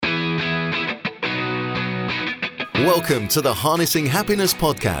Welcome to the Harnessing Happiness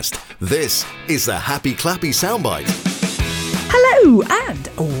podcast. This is the Happy Clappy Soundbite. Hello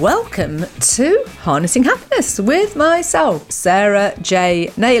and welcome to Harnessing Happiness with myself, Sarah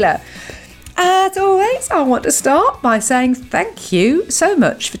J. Naylor. As always, I want to start by saying thank you so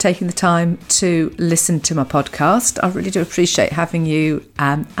much for taking the time to listen to my podcast. I really do appreciate having you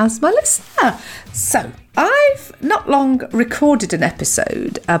as my listener. So, I've not long recorded an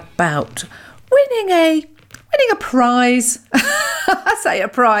episode about winning a prize. I say a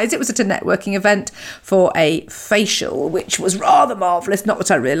prize. It was at a networking event for a facial, which was rather marvellous. Not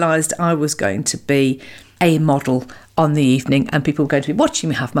that I realised I was going to be a model on the evening and people were going to be watching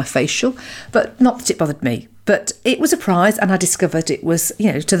me have my facial, but not that it bothered me. But it was a prize, and I discovered it was,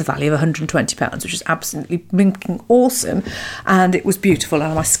 to the value of £120, which was absolutely blinking awesome, and it was beautiful,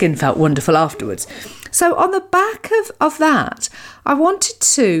 and my skin felt wonderful afterwards. So on the back of that, I wanted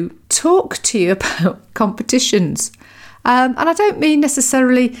to talk to you about competitions. And I don't mean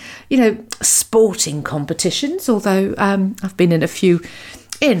necessarily, sporting competitions, although I've been in a few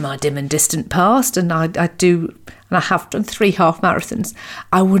in my dim and distant past, and I have done 3 half marathons.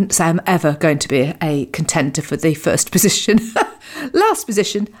 I wouldn't say I'm ever going to be a contender for the first position. Last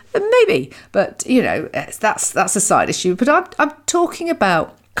position, maybe, but that's a side issue. But I'm talking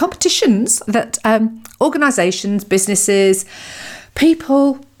about competitions that organisations, businesses,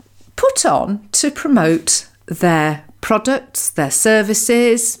 people put on to promote their products, their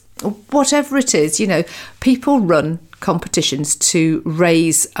services, whatever it is. People run competitions to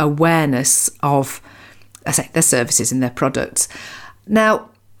raise awareness of, their services and their products. Now,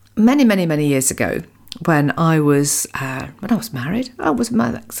 many, many, many years ago, when I was married, I was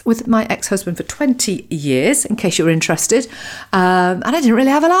with my ex-husband for 20 years, in case you were interested. And I didn't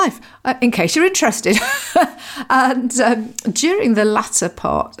really have a life, in case you're interested. And during the latter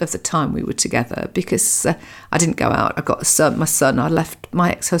part of the time we were together, because I didn't go out, I got my son. I left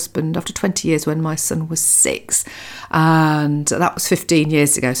my ex-husband after 20 years when my son was 6. And that was 15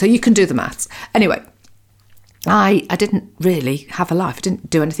 years ago. So you can do the maths. Anyway, I didn't really have a life. I didn't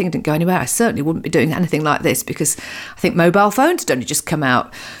do anything. I didn't go anywhere. I certainly wouldn't be doing anything like this because I think mobile phones had only just come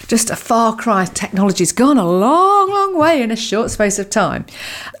out. Just a far cry. Technology's gone a long, long way in a short space of time.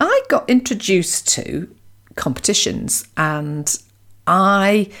 I got introduced to competitions and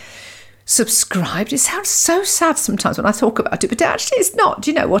I subscribed. It sounds so sad sometimes when I talk about it, but actually it's not.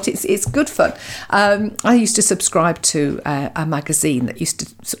 Do you know what? It's good fun. I used to subscribe to a magazine that used to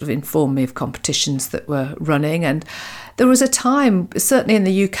sort of inform me of competitions that were running, and there was a time, certainly in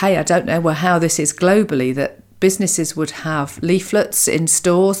the UK, I don't know how this is globally, that businesses would have leaflets in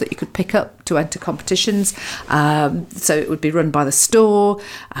stores that you could pick up to enter competitions. So it would be run by the store,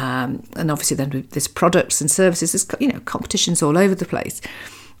 and obviously then there's products and services. There's competitions all over the place.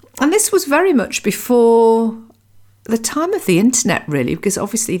 And this was very much before the time of the internet, really, because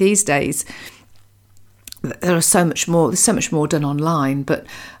obviously these days there's so much more done online. But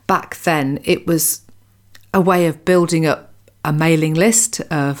back then it was a way of building up a mailing list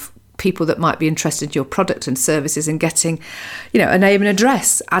of people that might be interested in your product and services and getting, a name and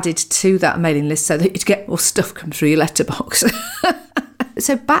address added to that mailing list so that you'd get more stuff come through your letterbox.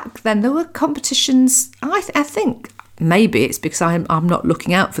 So back then there were competitions, I think. Maybe it's because I'm not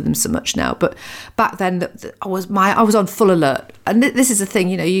looking out for them so much now. But back then, I was on full alert. And this is the thing,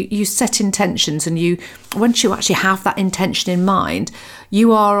 you set intentions, and once you actually have that intention in mind,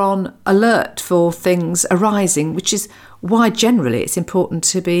 you are on alert for things arising, which is why generally it's important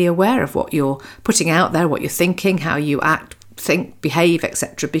to be aware of what you're putting out there, what you're thinking, how you act, think, behave,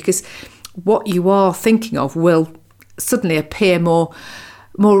 etc. Because what you are thinking of will suddenly appear more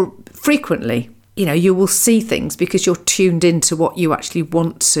frequently. You will see things because you're tuned into what you actually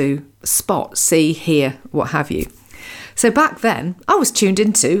want to spot, see, hear, what have you. So back then, I was tuned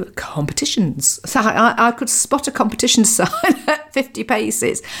into competitions. So I could spot a competition sign at 50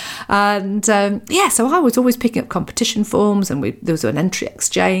 paces. And so I was always picking up competition forms, and there was an entry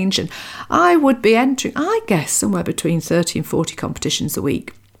exchange. And I would be entering, I guess, somewhere between 30 and 40 competitions a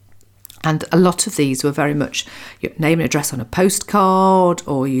week. And a lot of these were very much your name and address on a postcard,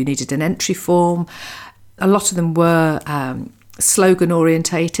 or you needed an entry form. A lot of them were slogan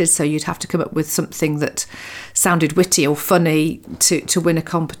orientated, so you'd have to come up with something that sounded witty or funny to win a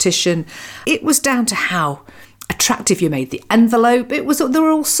competition. It was down to how attractive you made the envelope. There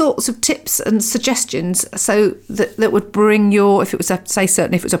were all sorts of tips and suggestions so that would bring if it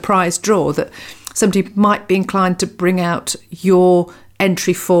was a prize draw, that somebody might be inclined to bring out your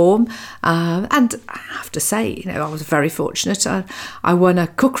entry form. And I have to say, I was very fortunate. I won a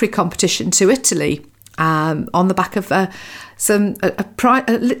cookery competition to Italy on the back of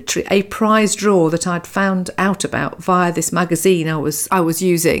literally a prize draw that I'd found out about via this magazine I was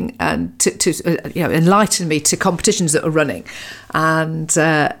using, and to enlighten me to competitions that were running. And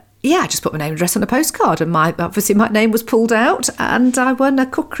I just put my name and address on a postcard, and my name was pulled out, and I won a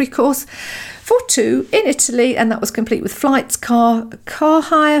cookery course for 2 in Italy, and that was complete with flights, car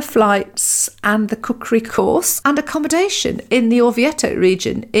hire flights, and the cookery course, and accommodation in the Orvieto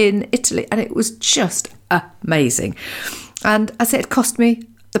region in Italy, and it was just amazing. And as it cost me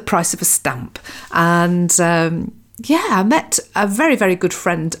the price of a stamp, and I met a very, very good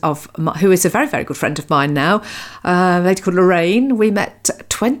friend who is a very, very good friend of mine now, a lady called Lorraine. We met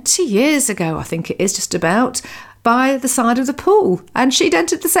 20 years ago, I think it is, just about, by the side of the pool, and she'd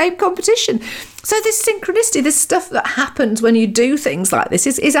entered the same competition. So this synchronicity, this stuff that happens when you do things like this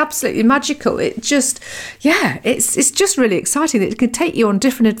is absolutely magical. It just, it's just really exciting that it can take you on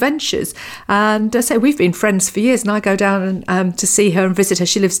different adventures. And so we've been friends for years, and I go down to see her and visit her.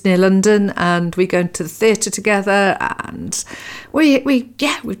 She lives near London, and we go into the theatre together, and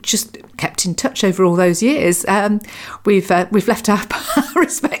we've just kept in touch over all those years. We've left our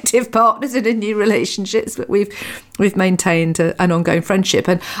respective partners in new relationships, but we've maintained an ongoing friendship.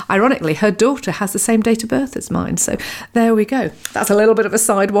 And ironically, her daughter has the same date of birth as mine, so there we go. That's a little bit of a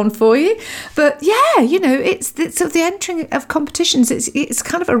side one for you, but it's the entering of competitions. It's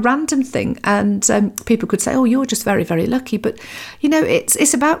kind of a random thing, and people could say, "Oh, you're just very, very lucky," but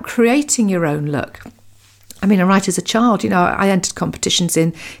it's about creating your own luck. I mean, right as a child, I entered competitions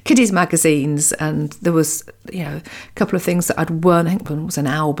in kiddies magazines, and there was, a couple of things that I'd won. I think one was an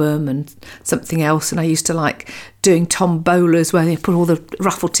album and something else. And I used to like doing tombolas, where they put all the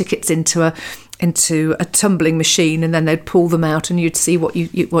raffle tickets into a tumbling machine, and then they'd pull them out, and you'd see what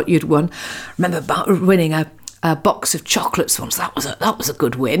you'd won. I remember winning a box of chocolates once. That was a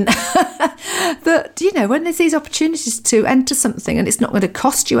good win. But when there's these opportunities to enter something and it's not going to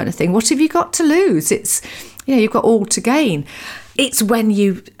cost you anything, what have you got to lose? It's you've got all to gain. It's when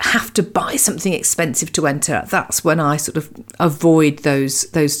you have to buy something expensive to enter, that's when I sort of avoid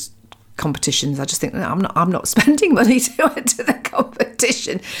those competitions. I just think I'm not spending money to enter the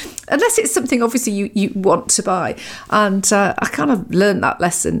competition unless it's something obviously you want to buy. And I kind of learned that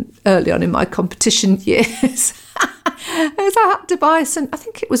lesson early on in my competition years. As I had to buy I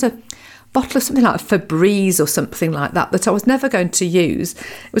think it was a bottle of something like Febreze or something like that I was never going to use.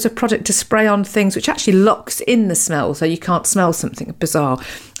 It was a product to spray on things which actually locks in the smell, so you can't smell something bizarre.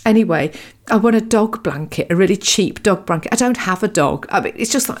 Anyway, I won a dog blanket, a really cheap dog blanket. I don't have a dog. I mean,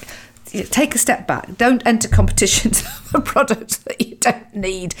 it's just like, take a step back. Don't enter competitions for products that you don't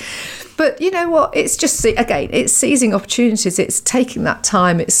need. But you know what? It's just, again, it's seizing opportunities. It's taking that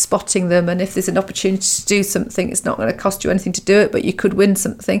time. It's spotting them. And if there's an opportunity to do something, it's not going to cost you anything to do it, but you could win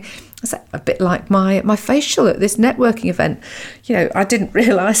something. It's a bit like my facial at this networking event. I didn't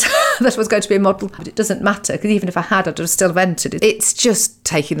realise that I was going to be a model, but it doesn't matter, because even if I had, I'd still have entered it. It's just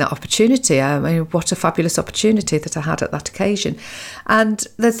taking that opportunity. I mean, what a fabulous opportunity that I had at that occasion. And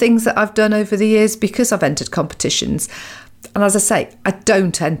the things that I've done over the years because I've entered competitions, and as I say, I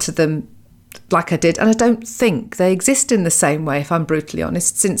don't enter them like I did, and I don't think they exist in the same way, if I'm brutally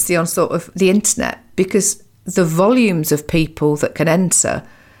honest, since the onslaught of the internet, because the volumes of people that can enter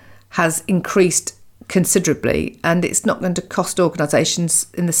has increased considerably, and it's not going to cost organisations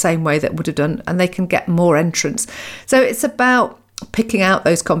in the same way that would have done, and they can get more entrants. So it's about picking out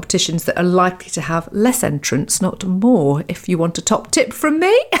those competitions that are likely to have less entrants, not more, if you want a top tip from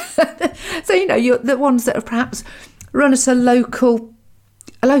me. So, you're the ones that are perhaps run at a local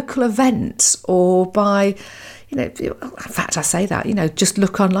event, or by, in fact, I say that, just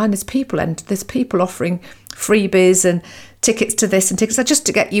look online. There's people offering freebies and tickets to this and tickets just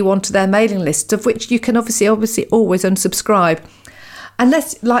to get you onto their mailing list, of which you can obviously always unsubscribe.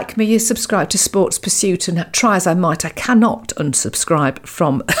 Unless, like me, you subscribe to Sports Pursuit, and try as I might, I cannot unsubscribe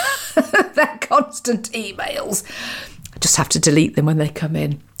from their constant emails. I just have to delete them when they come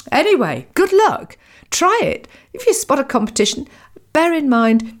in. Anyway, good luck. Try it. If you spot a competition, bear in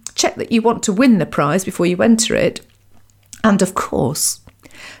mind, check that you want to win the prize before you enter it. And of course,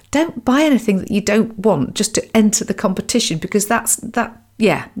 don't buy anything that you don't want just to enter the competition, because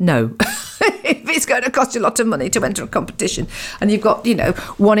no. If it's going to cost you a lot of money to enter a competition, and you've got,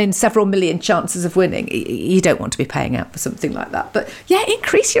 one in several million chances of winning, you don't want to be paying out for something like that. But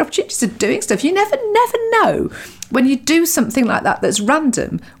increase your opportunities of doing stuff. You never know when you do something like that that's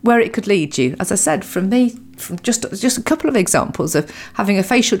random, where it could lead you. As I said, from just a couple of examples of having a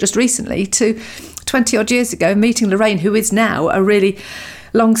facial just recently, to 20 odd years ago meeting Lorraine, who is now a really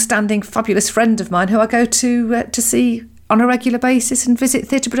long-standing fabulous friend of mine, who I go to see on a regular basis and visit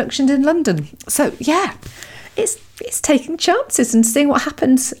theatre productions in London. So, yeah, it's taking chances and seeing what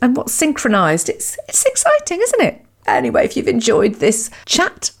happens and what's synchronised. It's exciting, isn't it? Anyway, if you've enjoyed this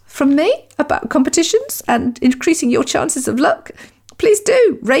chat from me about competitions and increasing your chances of luck, please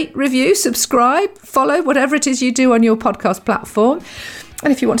do rate, review, subscribe, follow, whatever it is you do on your podcast platform.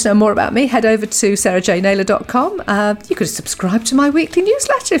 And if you want to know more about me, head over to sarahjnaylor.com. You could subscribe to my weekly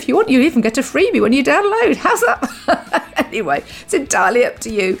newsletter if you want. You even get a freebie when you download. How's that? Anyway, it's entirely up to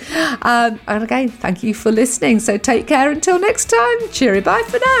you. And again, thank you for listening. So take care until next time. Cheery bye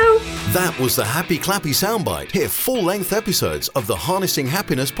for now. That was the Happy Clappy Soundbite. Hear full-length episodes of the Harnessing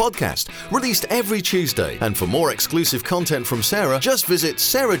Happiness podcast, released every Tuesday. And for more exclusive content from Sarah, just visit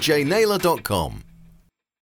sarahjnaylor.com.